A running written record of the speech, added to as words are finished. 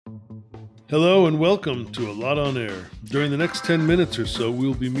Hello and welcome to A Lot on Air. During the next 10 minutes or so,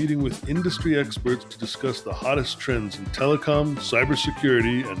 we'll be meeting with industry experts to discuss the hottest trends in telecom,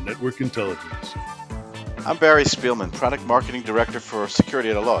 cybersecurity, and network intelligence. I'm Barry Spielman, Product Marketing Director for Security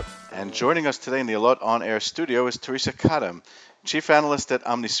at Allot. And joining us today in the Allot On Air studio is Teresa Kadam, Chief Analyst at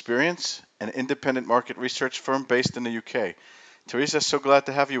Omnisperience, an independent market research firm based in the UK. Teresa, so glad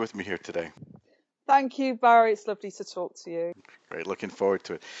to have you with me here today. Thank you, Barry. It's lovely to talk to you. Great, looking forward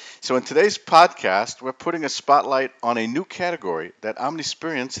to it. So in today's podcast, we're putting a spotlight on a new category that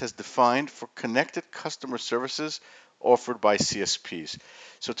Omnisperience has defined for connected customer services offered by CSPs.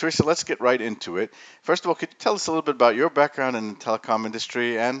 So Teresa, let's get right into it. First of all, could you tell us a little bit about your background in the telecom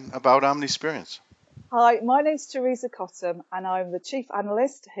industry and about Omnisperience? Hi, my name's Teresa Cottam, and I'm the Chief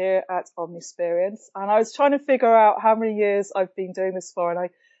Analyst here at Omnisperience. And I was trying to figure out how many years I've been doing this for, and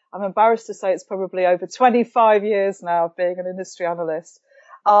I'm embarrassed to say it's probably over 25 years now of being an industry analyst.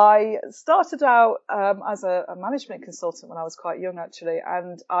 I started out as a management consultant when I was quite young, actually,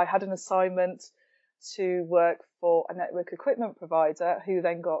 and I had an assignment to work for a network equipment provider who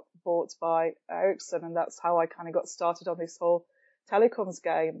then got bought by Ericsson, and that's how I kind of got started on this whole telecoms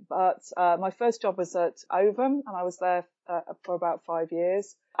game. But my first job was at Ovum, and I was there for about 5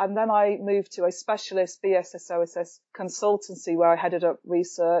 years. And then I moved to a specialist BSS OSS consultancy where I headed up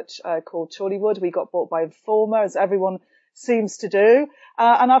research called Chorleywood. We got bought by Informa, as everyone seems to do.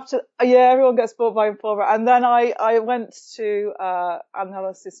 And after a year, everyone gets bought by Informa. And then I went to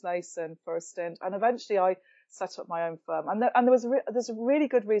Analysys Mason for a stint. And eventually I set up my own firm. And there's a really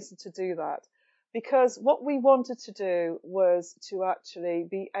good reason to do that. Because what we wanted to do was to actually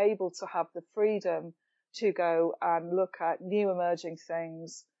be able to have the freedom to go and look at new emerging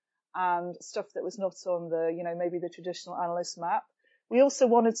things and stuff that was not on the, maybe the traditional analyst map. We also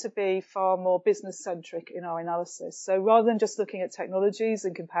wanted to be far more business centric in our analysis. So rather than just looking at technologies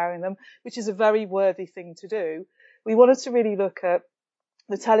and comparing them, which is a very worthy thing to do, we wanted to really look at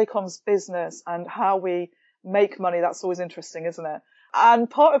the telecoms business and how we make money. That's always interesting, isn't it? And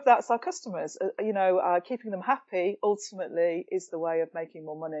part of that's our customers. Keeping them happy ultimately is the way of making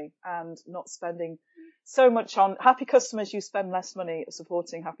more money and not spending so much on happy customers. You spend less money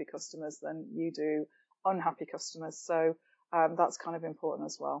supporting happy customers than you do unhappy customers. So that's kind of important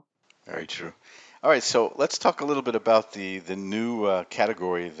as well. Very true. All right, so let's talk a little bit about the new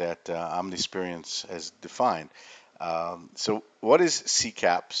category that Omnisperience has defined. So what is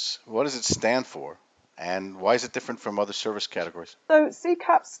CCAPS? What does it stand for? And why is it different from other service categories? So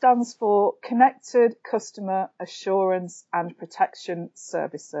CCAP stands for Connected Customer Assurance and Protection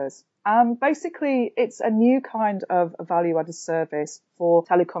Services. And basically, it's a new kind of a value-added service for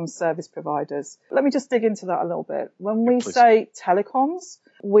telecom service providers. Let me just dig into that a little bit. When we say telecoms,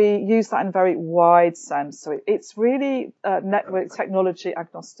 we use that in a very wide sense. So it's really network technology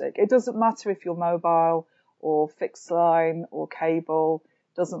agnostic. It doesn't matter if you're mobile or fixed line or cable,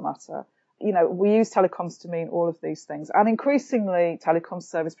 doesn't matter. We use telecoms to mean all of these things. And increasingly, telecom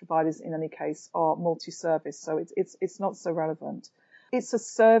service providers, in any case, are multi-service. So it's not so relevant. It's a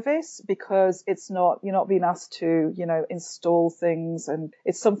service because you're not being asked to, install things, and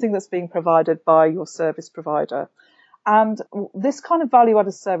it's something that's being provided by your service provider. And this kind of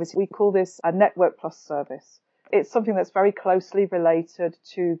value-added service, we call this a network plus service. It's something that's very closely related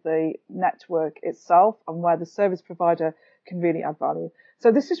to the network itself and where the service provider can really add value.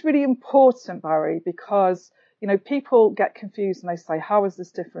 So this is really important, Barry, because, people get confused and they say, how is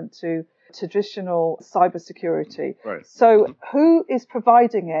this different to traditional cybersecurity? Right. So who is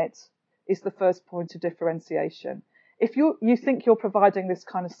providing it is the first point of differentiation. If you think you're providing this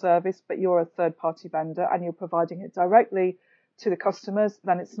kind of service, but you're a third-party vendor and you're providing it directly to the customers,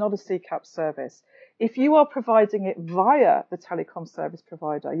 then it's not a CCAP service. If you are providing it via the telecom service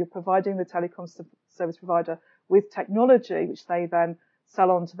provider, you're providing the telecom service provider with technology, which they then sell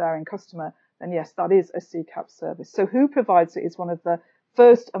on to their end customer, then yes, that is a CCAP service. So who provides it is one of the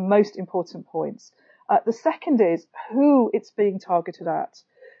first and most important points. The second is who it's being targeted at.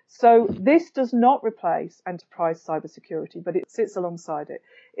 So this does not replace enterprise cybersecurity, but it sits alongside it.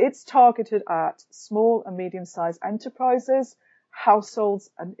 It's targeted at small and medium-sized enterprises, households,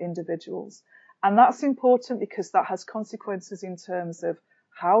 and individuals. And that's important because that has consequences in terms of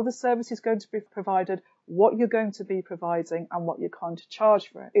how the service is going to be provided, what you're going to be providing, and what you're going to charge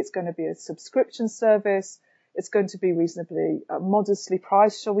for it. It's going to be a subscription service. It's going to be reasonably modestly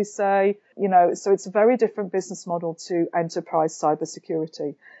priced, shall we say. So it's a very different business model to enterprise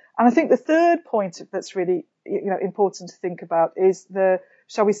cybersecurity. And I think the third point that's really, important to think about is the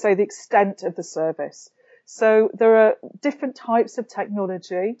extent of the service. So there are different types of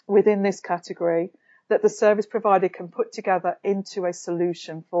technology within this category. that the service provider can put together into a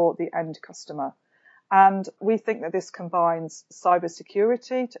solution for the end customer. And we think that this combines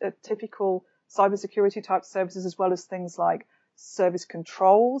cybersecurity, typical cybersecurity type services, as well as things like service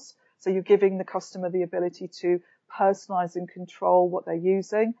controls. So you're giving the customer the ability to personalize and control what they're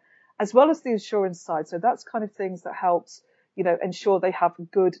using, as well as the assurance side. So that's kind of things that helps, ensure they have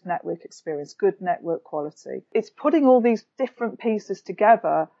good network experience, good network quality. It's putting all these different pieces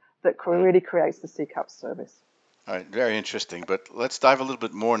together that really creates the CCAP service. All right, very interesting. But let's dive a little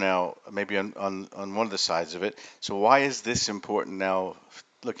bit more now, maybe on one of the sides of it. So why is this important now,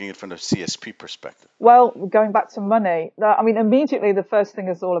 looking at it from a CSP perspective? Well, going back to money, immediately the first thing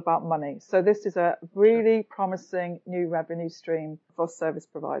is all about money. So this is a really promising new revenue stream for service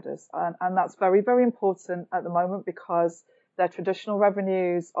providers. And that's very, very important at the moment because their traditional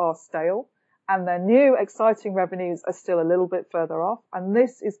revenues are stale and their new exciting revenues are still a little bit further off. And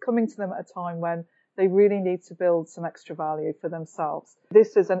this is coming to them at a time when they really need to build some extra value for themselves.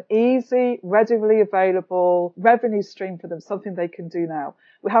 This is an easy, readily available revenue stream for them, something they can do now.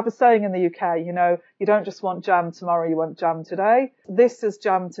 We have a saying in the UK, you don't just want jam tomorrow, you want jam today. This is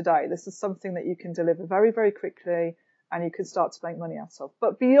jam today. This is something that you can deliver very, very quickly and you can start to make money out of.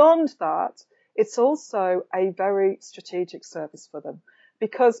 But beyond that, it's also a very strategic service for them.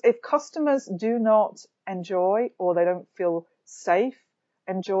 Because if customers do not enjoy or they don't feel safe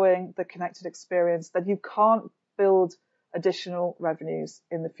enjoying the connected experience, then you can't build additional revenues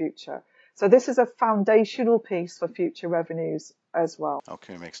in the future. So this is a foundational piece for future revenues as well.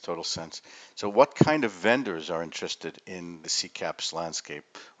 Okay, makes total sense. So what kind of vendors are interested in the CCAP's landscape?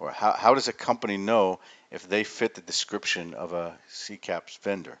 Or how does a company know if they fit the description of a CCAP's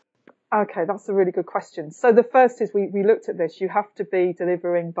vendor? Okay, that's a really good question. So the first is we looked at this. You have to be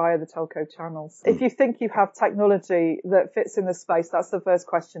delivering via the telco channels. If you think you have technology that fits in the space, that's the first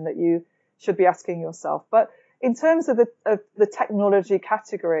question that you should be asking yourself. But in terms of the technology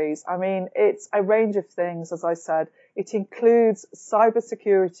categories, it's a range of things, as I said. It includes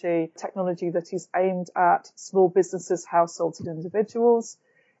cybersecurity technology that is aimed at small businesses, households and individuals.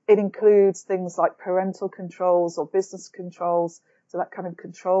 It includes things like parental controls or business controls, so that kind of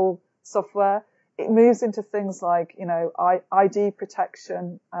control software. It moves into things like, ID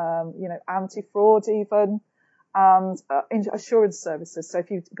protection, anti-fraud even, and assurance services. So if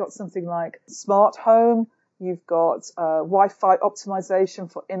you've got something like smart home, you've got Wi-Fi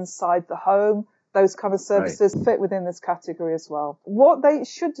optimization for inside the home, those kind of services fit within this category as well. What they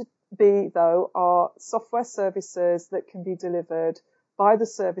should be, though, are software services that can be delivered by the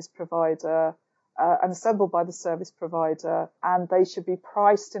service provider and assembled by the service provider, and they should be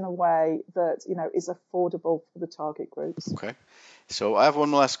priced in a way that, is affordable for the target groups. Okay. So I have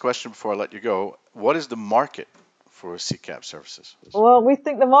one last question before I let you go. What is the market for CCAP services? Well, we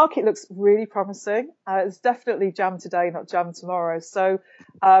think the market looks really promising. It's definitely jam today, not jam tomorrow. So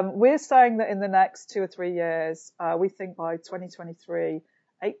we're saying that in the next 2 or 3 years, we think by 2023,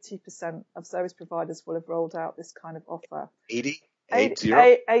 80% of service providers will have rolled out this kind of offer. 80? 80.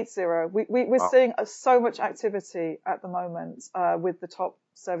 We're seeing so much activity at the moment with the top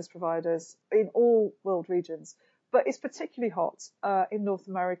service providers in all world regions, but it's particularly hot in North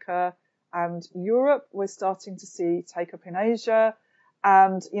America and Europe. We're starting to see take up in Asia,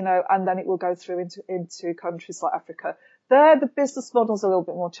 and then it will go through into countries like Africa. There, the business model's a little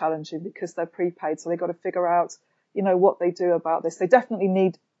bit more challenging because they're prepaid, so they've got to figure out what they do about this. They definitely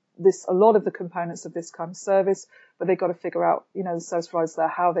need a lot of the components of this kind of service, but they've got to figure out, the service providers there,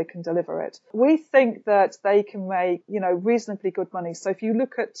 how they can deliver it. We think that they can make, reasonably good money. So if you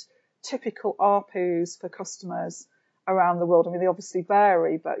look at typical ARPUs for customers around the world, they obviously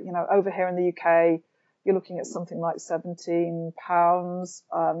vary, but, over here in the UK, you're looking at something like £17,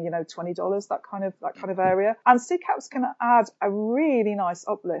 $20, that kind of area. And CCAPs can add a really nice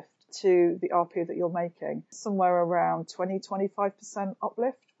uplift to the ARPU that you're making, somewhere around 20-25%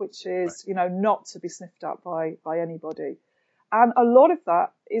 uplift, which is, not to be sniffed at by anybody. And a lot of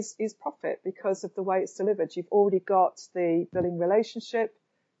that is profit because of the way it's delivered. You've already got the billing relationship.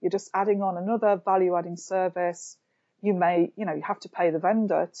 You're just adding on another value-adding service. You may, you have to pay the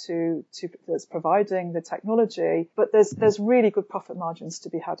vendor that's providing the technology, but there's really good profit margins to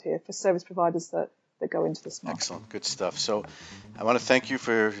be had here for service providers that go into this market. Excellent. Good stuff. So I want to thank you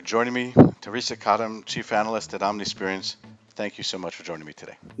for joining me, Teresa Khatam, Chief Analyst at Omnisperience. Thank you so much for joining me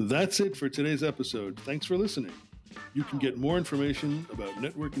today. That's it for today's episode. Thanks for listening. You can get more information about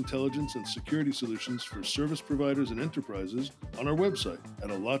network intelligence and security solutions for service providers and enterprises on our website at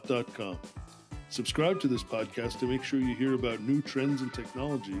allot.com. Subscribe to this podcast to make sure you hear about new trends and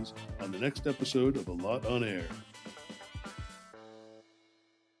technologies on the next episode of Allot on Air.